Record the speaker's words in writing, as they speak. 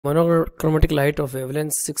Monochromatic light of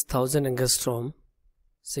wavelength 6000 angstrom,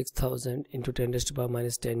 6000 into 10 raised to the power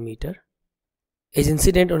minus 10 meter is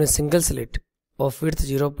incident on a single slit of width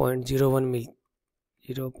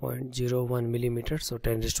 0.01 millimeter, so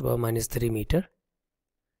 10 raised to the power minus 3 meter.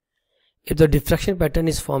 If the diffraction pattern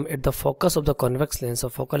is formed at the focus of the convex lens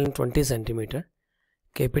of focal length 20 cm,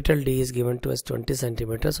 capital D is given to as 20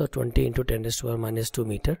 cm, so 20 into 10 raised to the power minus 2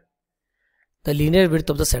 meter. The linear width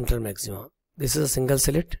of the central maxima. This is a single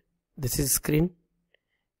slit, this is screen,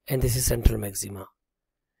 and this is central maxima.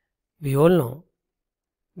 We all know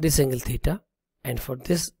this angle theta, and for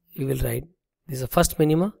this we will write this is the first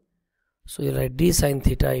minima, so you write d sin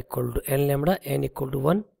theta equal to n lambda, n equal to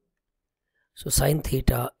 1. So sin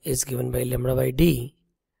theta is given by lambda by d,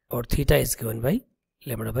 or theta is given by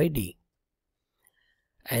lambda by d,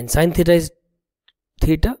 and sin theta is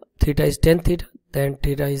theta is tan theta, then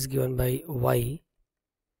theta is given by y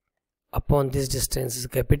upon this distance is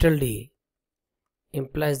capital D,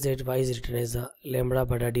 implies that y is written as a lambda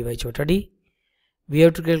bada dy chota d. We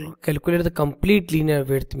have to calculate the complete linear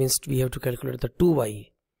width, means we have to calculate the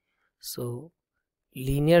 2y. So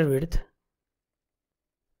linear width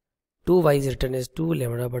 2y is written as 2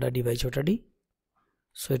 lambda bada dy chota d.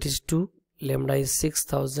 So it is 2, lambda is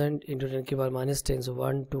 6000 into 10 to the power minus 10, so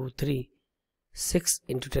 1 2 3 6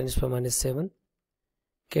 into 10 to the power minus 7.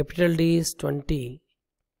 Capital D is 20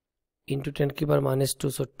 into 10 to the power minus 2,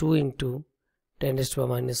 so 2 into 10 to the power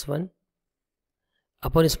minus 1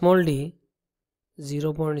 upon small d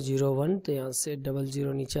 0.01, तो यहाँ से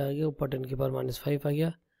 00 नीचे आ गया, ऊपर 10 की power minus 5 आ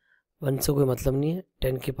गया, 1 से कोई मतलब नहीं है,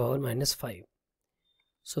 10 की power minus 5.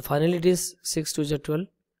 So finally it is 6 to the 12,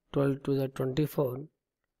 12 to the 24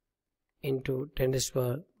 into 10 to the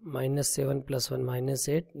power minus 7 plus 1 minus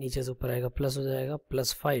 8, नीचे से ऊपर आएगा प्लस हो जाएगा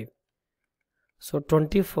प्लस 5. So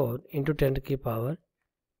 24 into 10 की पावर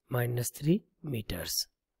minus 3 meters.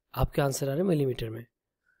 आपके आंसर आ रहे हैं मिलीमीटर में,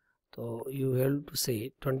 तो you have to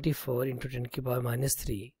say 24 into 10 की power minus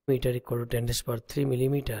 3 meter equal to 10 to the power 3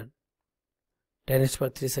 millimeter. 10 to the power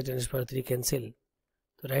 3 से 10 to the power 3 cancel,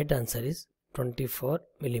 so right answer is 24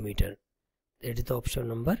 millimeter. That is the option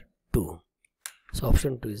number 2. So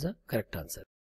option 2 is the correct answer.